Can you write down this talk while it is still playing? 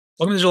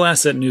Welcome to Digital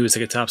Asset News.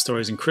 Take top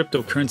stories in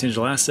cryptocurrency and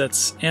digital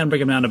assets and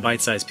break them down to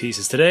bite-sized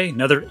pieces. Today,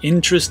 another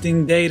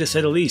interesting day to say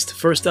the least.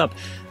 First up,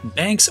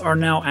 banks are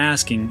now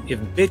asking if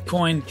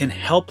Bitcoin can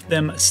help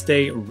them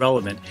stay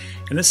relevant.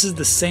 And this is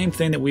the same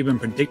thing that we've been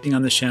predicting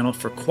on this channel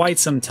for quite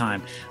some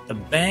time. The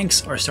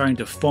banks are starting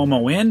to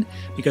FOMO in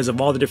because of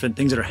all the different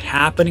things that are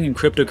happening in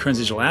cryptocurrency and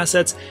digital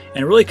assets.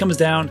 And it really comes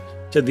down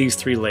to these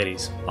three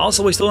ladies.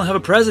 Also, we still don't have a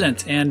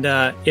president, and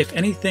if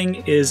anything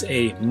is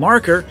a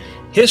marker,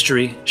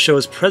 history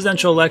shows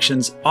presidential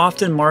elections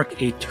often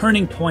mark a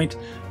turning point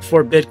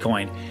for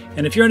Bitcoin.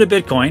 And if you're into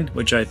Bitcoin,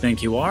 which I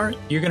think you are,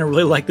 you're going to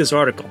really like this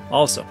article.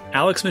 Also,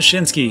 Alex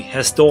Mashinsky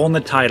has stolen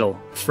the title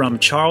from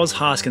Charles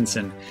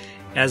Hoskinson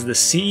as the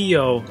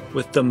CEO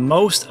with the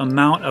most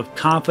amount of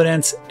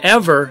confidence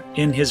ever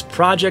in his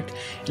project,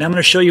 and I'm going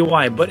to show you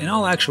why. But in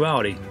all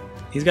actuality,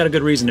 he's got a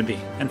good reason to be.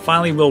 And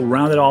finally, we'll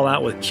round it all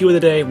out with Q of the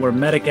Day, where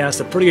Medic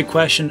asked a pretty good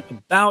question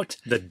about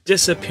the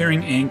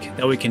disappearing ink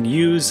that we can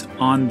use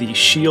on the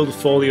Shield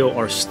Folio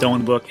or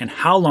STONEBOOK and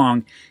how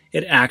long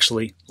it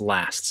actually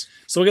lasts.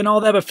 So we're getting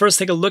all that, but first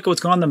take a look at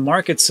what's going on in the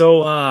market.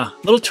 So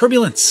little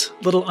turbulence,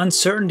 little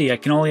uncertainty. I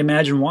can only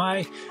imagine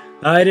why.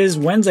 It is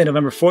Wednesday,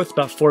 November 4th,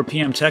 about 4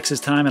 p.m.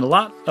 Texas time, and a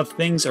lot of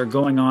things are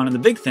going on. And the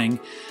big thing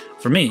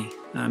for me,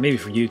 maybe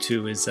for you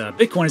too, is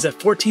Bitcoin is at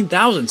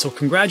 14,000. So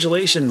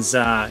congratulations.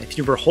 If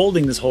you were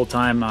holding this whole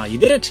time, you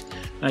did it.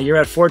 You're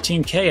at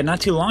 14K. And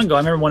not too long ago, I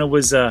remember when it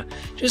was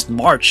just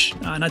March,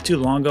 not too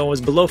long ago, it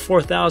was below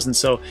 4,000.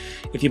 So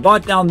if you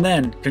bought down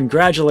then,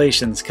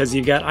 congratulations, because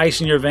you've got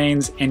ice in your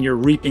veins and you're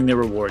reaping the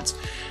rewards.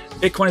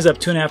 Bitcoin is up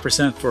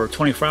 2.5% for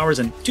 24 hours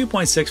and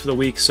 2.6% for the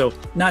week, so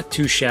not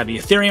too shabby.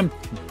 Ethereum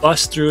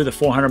bust through the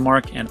 400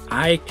 mark, and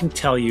I can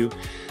tell you,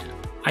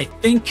 I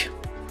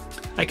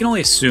can only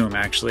assume,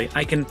 actually.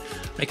 I can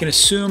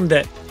assume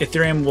that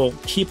Ethereum will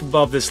keep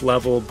above this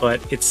level,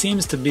 but it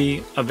seems to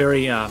be a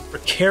very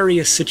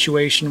precarious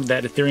situation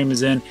that Ethereum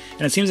is in,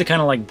 and it seems to kind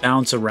of like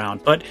bounce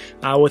around. But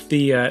with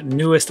the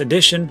newest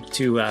addition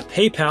to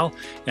PayPal,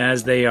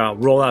 as they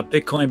roll out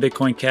Bitcoin,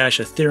 Bitcoin Cash,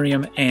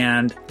 Ethereum,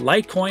 and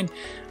Litecoin,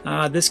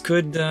 this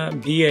could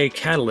be a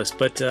catalyst,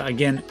 but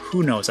again,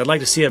 who knows? I'd like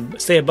to see it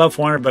stay above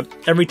 400, but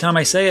every time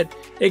I say it,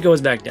 it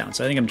goes back down.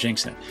 So I think I'm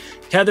jinxing it.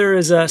 Tether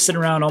is sitting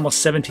around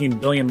almost 17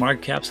 billion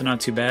market cap, so not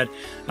too bad.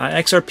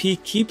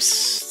 XRP keeps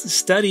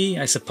steady,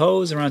 I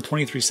suppose, around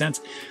 23 cents.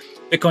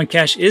 Bitcoin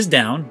Cash is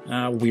down,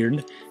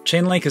 weird.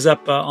 Chainlink is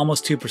up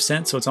almost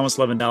 2%, so it's almost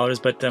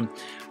 $11. But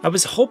I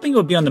was hoping it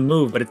would be on the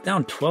move, but it's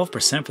down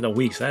 12% for the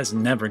week, so that is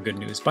never good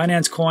news.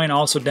 Binance Coin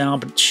also down,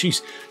 but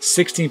geez,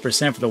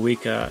 16% for the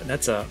week.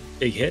 That's a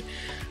big hit.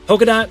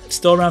 Polkadot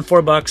still around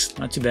 $4,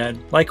 not too bad.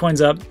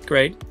 Litecoin's up,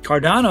 great.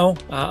 Cardano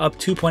up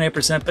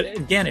 2.8%, but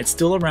again, it's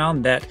still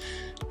around that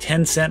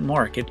 10-cent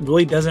mark. It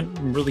really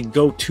doesn't really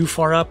go too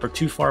far up or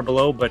too far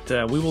below, but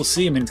we will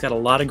see. I mean, it's got a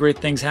lot of great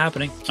things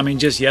happening. I mean,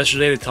 just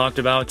yesterday they talked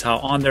about how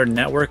on their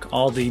network,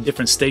 all the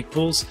different stake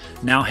pools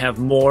now have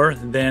more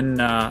than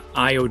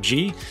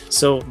IOG.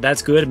 So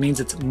that's good. It means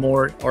it's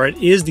more, or it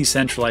is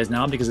decentralized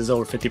now because it's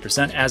over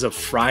 50%. As of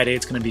Friday,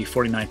 it's going to be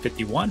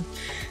 49.51.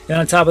 And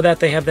on top of that,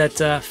 they have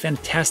that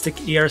fantastic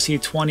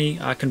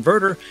ERC20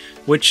 converter,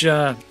 which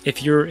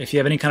if you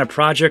have any kind of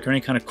project or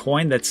any kind of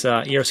coin that's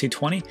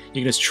ERC20, you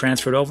can just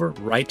transfer it over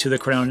right to the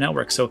Cardano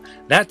network. So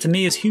that to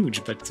me is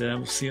huge, but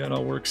we'll see how it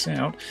all works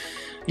out.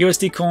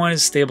 USD coin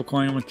is stable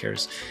coin, no one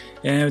cares.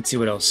 And let's see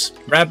what else.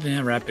 Wrap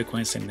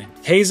Bitcoin, same thing.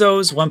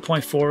 Tezos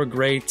 1.4,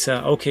 great.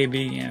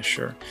 OKB, yeah,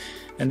 sure.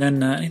 And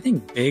then anything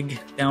big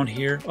down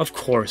here? Of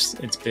course,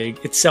 it's big.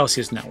 It's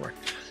Celsius Network.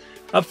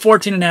 Up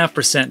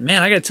 14.5%.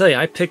 Man, I gotta tell you,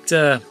 I picked.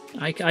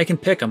 I can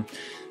pick them.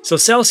 So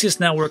Celsius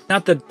Network.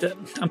 Not that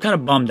I'm kind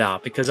of bummed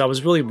out because I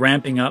was really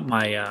ramping up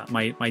my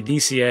my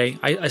DCA.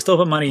 I still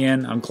put money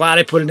in. I'm glad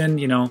I put it in.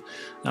 You know,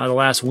 the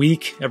last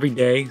week every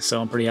day.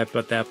 So I'm pretty happy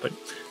about that. But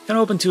kind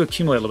of hoping to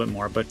accumulate a little bit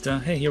more. But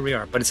hey, here we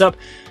are. But it's up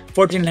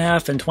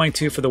 14.5 and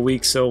 22 for the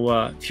week.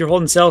 So if you're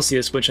holding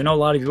Celsius, which I know a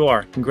lot of you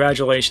are,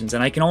 congratulations.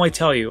 And I can only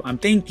tell you, I'm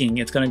thinking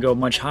it's going to go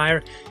much higher,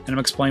 and I'm going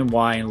to explain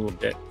why in a little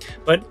bit.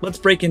 But let's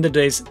break into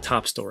today's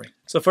top story.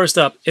 So first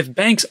up, if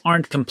banks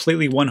aren't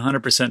completely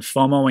 100%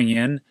 FOMOing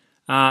in,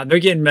 they're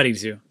getting ready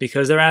to,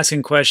 because they're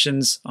asking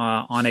questions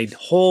on a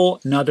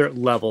whole nother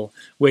level,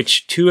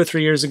 which 2 or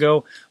 3 years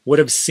ago would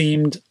have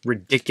seemed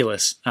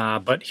ridiculous.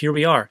 But here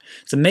we are.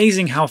 It's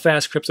amazing how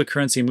fast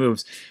cryptocurrency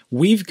moves.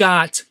 We've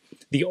got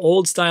the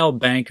old style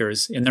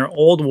bankers in their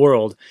old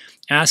world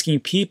asking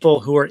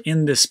people who are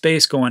in this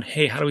space going,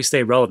 hey, how do we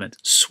stay relevant?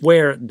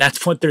 Swear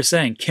that's what they're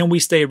saying. Can we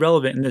stay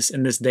relevant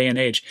in this day and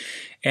age?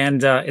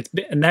 And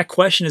that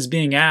question is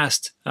being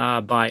asked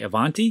by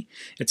Avanti.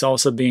 It's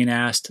also being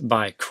asked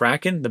by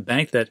Kraken, the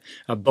bank that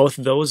both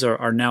of those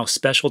are now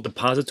special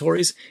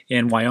depositories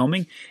in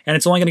Wyoming, and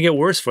it's only going to get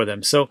worse for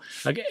them. So,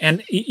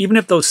 and even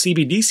if those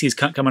CBDCs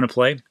come into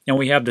play, and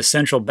we have the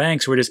central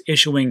banks who are just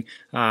issuing,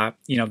 the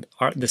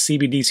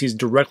CBDCs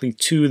directly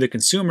to the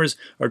consumers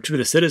or to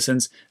the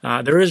citizens,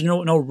 there is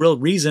no real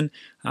reason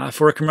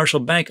for a commercial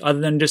bank other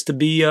than just to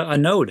be a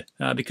node,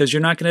 because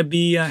you're not going to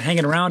be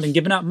hanging around and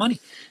giving out money.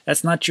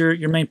 That's not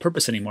your main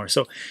purpose anymore.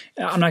 So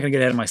I'm not going to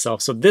get ahead of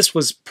myself. So this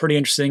was pretty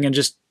interesting and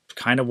just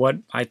kind of what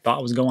I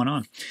thought was going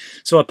on.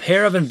 So a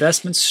pair of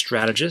investment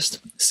strategists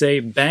say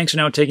banks are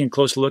now taking a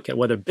closer look at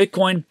whether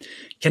Bitcoin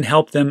can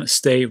help them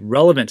stay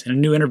relevant. In a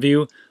new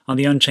interview on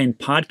the Unchained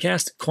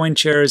podcast,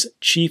 CoinShares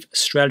Chief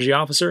Strategy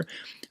Officer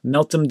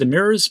Meltem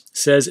Demirors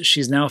says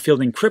she's now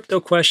fielding crypto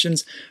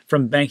questions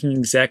from banking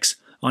execs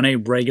on a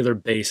regular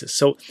basis.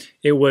 So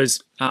it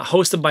was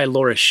hosted by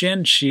Laura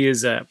Shin. She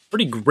is a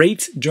pretty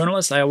great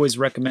journalist. I always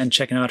recommend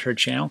checking out her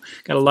channel.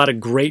 Got a lot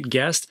of great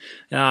guests.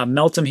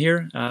 Meltem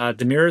here,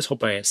 Demirors,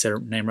 hope I said her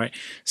name right.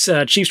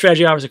 Chief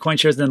Strategy Officer at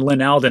CoinShares, then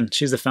Lynn Alden.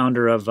 She's the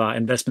founder of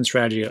investment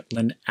strategy at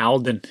Lynn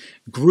Alden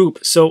Group.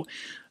 So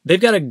they've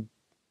got a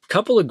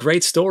couple of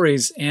great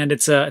stories, and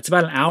it's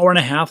about an hour and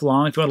a half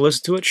long. If you want to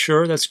listen to it,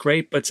 sure, that's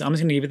great, but I'm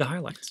just going to give you the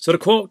highlights. So to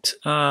quote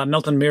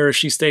Meltem Demirors,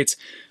 she states,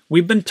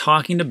 "We've been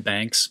talking to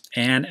banks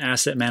and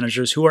asset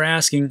managers who are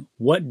asking,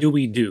 what do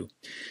we do?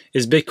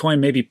 Is Bitcoin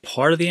maybe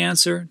part of the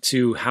answer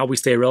to how we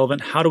stay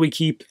relevant? How do we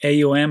keep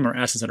AUM, or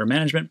assets under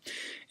management,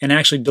 and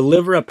actually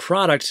deliver a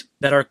product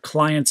that our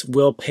clients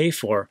will pay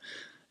for?"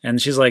 And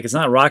she's like, it's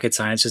not rocket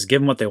science. Just give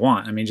them what they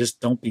want. I mean,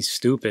 just don't be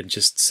stupid.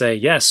 Just say,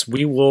 yes,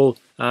 we will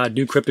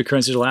do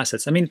cryptocurrency digital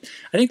assets. I mean,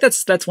 I think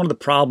that's one of the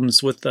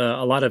problems with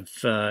a lot of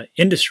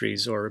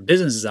industries or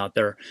businesses out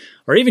there,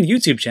 or even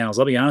YouTube channels,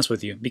 I'll be honest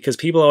with you, because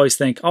people always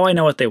think, oh, I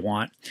know what they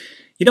want.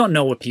 You don't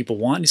know what people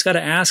want. You just got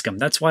to ask them.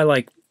 That's why,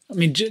 like, I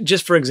mean,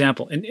 just for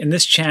example, in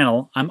this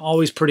channel, I'm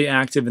always pretty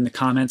active in the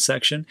comments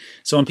section.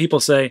 So when people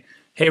say,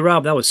 hey,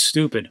 Rob, that was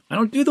stupid, I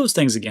don't do those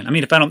things again. I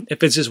mean,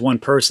 if it's just one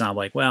person, I'm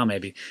like, well,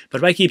 maybe. But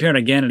if I keep hearing it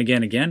again and again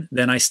and again,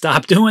 then I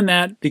stop doing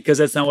that, because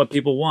that's not what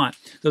people want.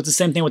 So it's the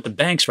same thing with the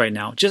banks right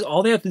now. Just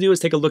all they have to do is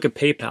take a look at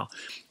PayPal.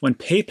 When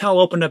PayPal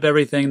opened up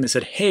everything, they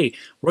said, hey,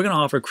 we're going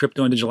to offer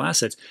crypto and digital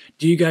assets.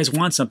 Do you guys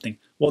want something?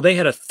 Well, they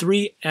had a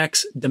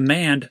 3x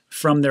demand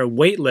from their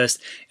wait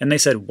list, and they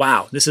said,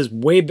 wow, this is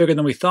way bigger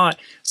than we thought.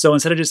 So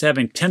instead of just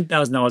having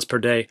 $10,000 per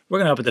day, we're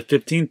going to up it to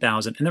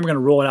 $15,000, and then we're going to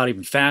roll it out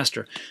even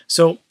faster.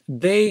 So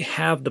they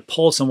have the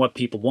pulse on what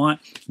people want.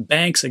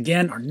 Banks,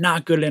 again, are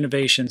not good at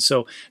innovation,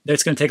 so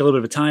that's going to take a little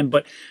bit of time.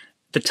 But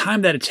the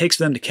time that it takes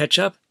for them to catch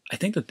up, I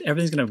think that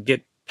everything's going to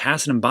get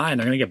passing them by, and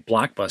they're going to get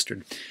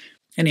blockbustered.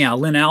 Anyhow,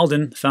 Lynn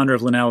Alden, founder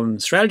of Lynn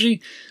Alden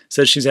Strategy,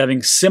 says she's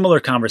having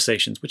similar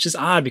conversations, which is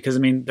odd because, I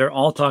mean, they're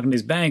all talking to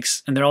these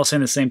banks and they're all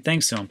saying the same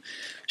things to them.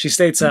 She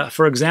states,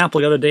 for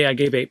example, the other day I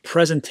gave a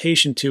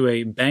presentation to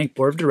a bank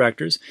board of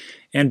directors,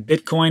 and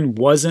Bitcoin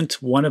wasn't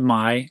one of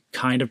my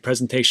kind of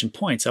presentation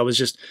points. I was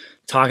just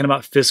talking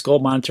about fiscal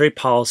monetary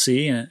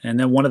policy, and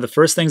then one of the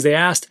first things they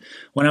asked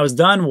when I was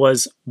done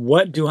was,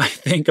 what do I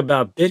think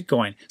about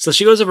Bitcoin? So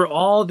she goes over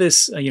all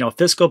this,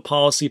 fiscal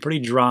policy, pretty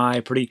dry,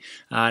 pretty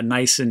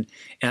nice and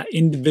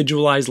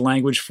individualized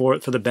language for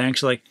the banks.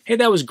 She's like, hey,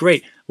 that was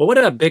great. Well, what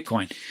about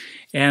Bitcoin?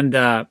 And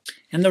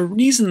the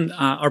reason,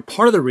 or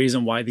part of the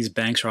reason why these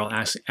banks are all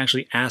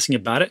actually asking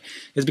about it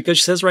is because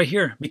she says right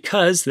here,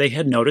 because they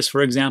had noticed,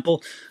 for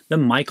example, the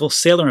Michael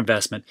Saylor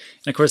investment.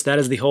 And of course, that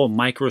is the whole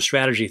micro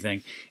strategy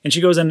thing. And she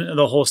goes into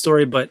the whole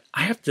story, but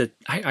I got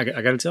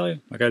to tell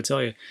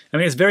you. I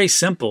mean, it's very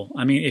simple.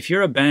 I mean, if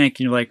you're a bank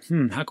and you're like,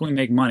 how can we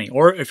make money?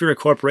 Or if you're a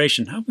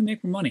corporation, how can we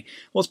make more money?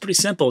 Well, it's pretty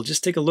simple.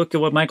 Just take a look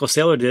at what Michael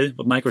Saylor did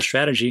with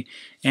MicroStrategy,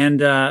 and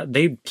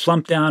they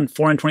plumped down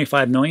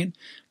 $425 million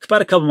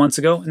about a couple months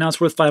ago, and now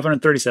it's worth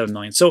 $537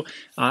 million. So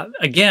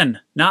again,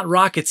 not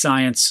rocket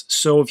science.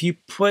 So if you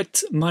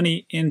put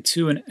money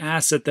into an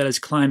asset that is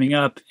climbing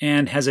up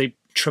and has a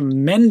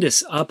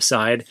tremendous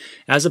upside,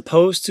 as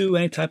opposed to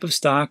any type of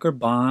stock or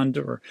bond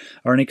or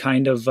any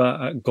kind of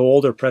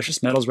gold or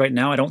precious metals right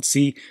now, I don't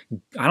see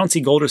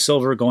gold or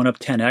silver going up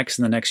 10x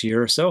in the next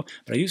year or so,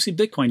 but I do see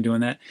Bitcoin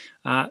doing that.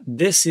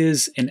 This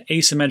is an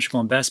asymmetrical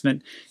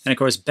investment, and of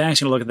course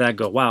banks are going to look at that and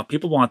go, wow,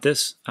 people want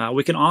this,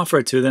 we can offer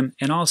it to them,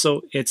 and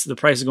also the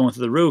price is going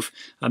through the roof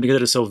because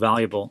it is so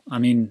valuable. I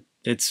mean,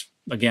 it's,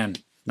 again,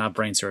 not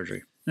brain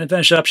surgery. And then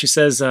finish up, she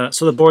says,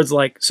 so the board's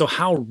like, so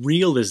how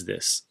real is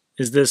this?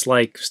 Is this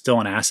like still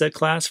an asset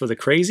class for the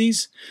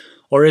crazies?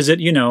 Or is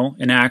it,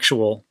 an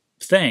actual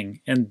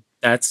thing? And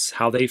that's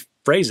how they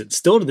phrase it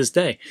still to this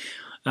day.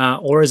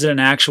 Or is it an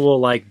actual,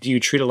 like, do you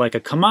treat it like a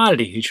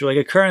commodity? Do you treat it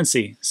like a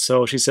currency?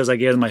 So she says, I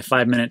gave them my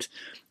 5-minute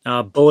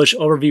bullish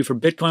overview for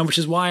Bitcoin, which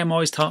is why I'm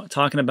always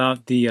talking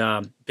about the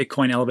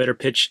Bitcoin elevator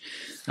pitch.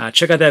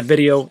 Check out that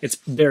video. It's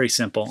very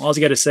simple. All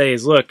you got to say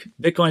is, look,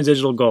 Bitcoin's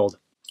digital gold.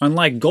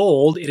 Unlike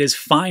gold, it is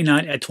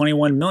finite at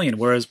 21 million,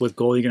 whereas with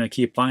gold, you're going to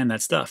keep buying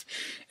that stuff.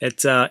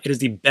 It is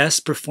the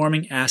best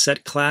performing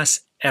asset class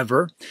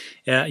ever.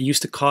 It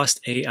used to cost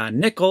a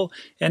nickel,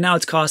 and now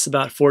it's cost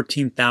about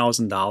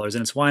 $14,000,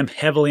 and it's why I'm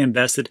heavily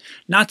invested,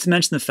 not to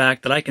mention the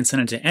fact that I can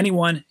send it to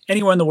anyone,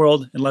 anywhere in the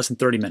world in less than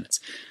 30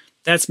 minutes.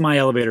 That's my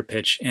elevator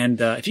pitch,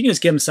 and if you can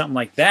just give them something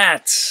like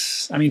that,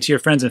 I mean, to your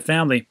friends and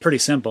family, pretty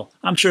simple.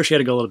 I'm sure she had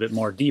to go a little bit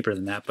more deeper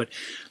than that, but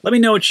let me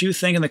know what you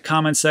think in the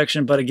comments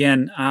section. But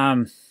again,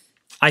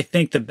 I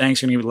think the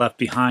banks are going to be left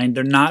behind.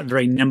 They're not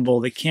very nimble.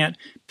 They can't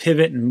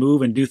pivot and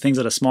move and do things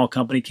that a small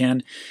company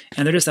can,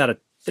 and they're just out of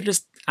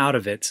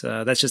it.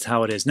 That's just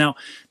how it is. Now,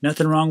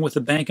 nothing wrong with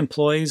the bank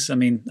employees. I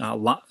mean,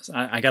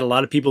 I got a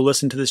lot of people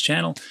listening to this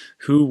channel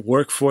who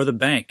work for the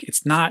bank.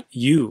 It's not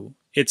you.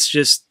 It's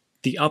just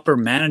the upper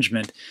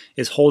management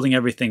is holding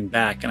everything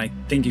back, and I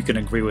think you can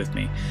agree with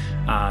me.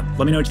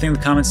 Let me know what you think in the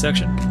comments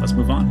section. Let's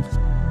move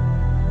on.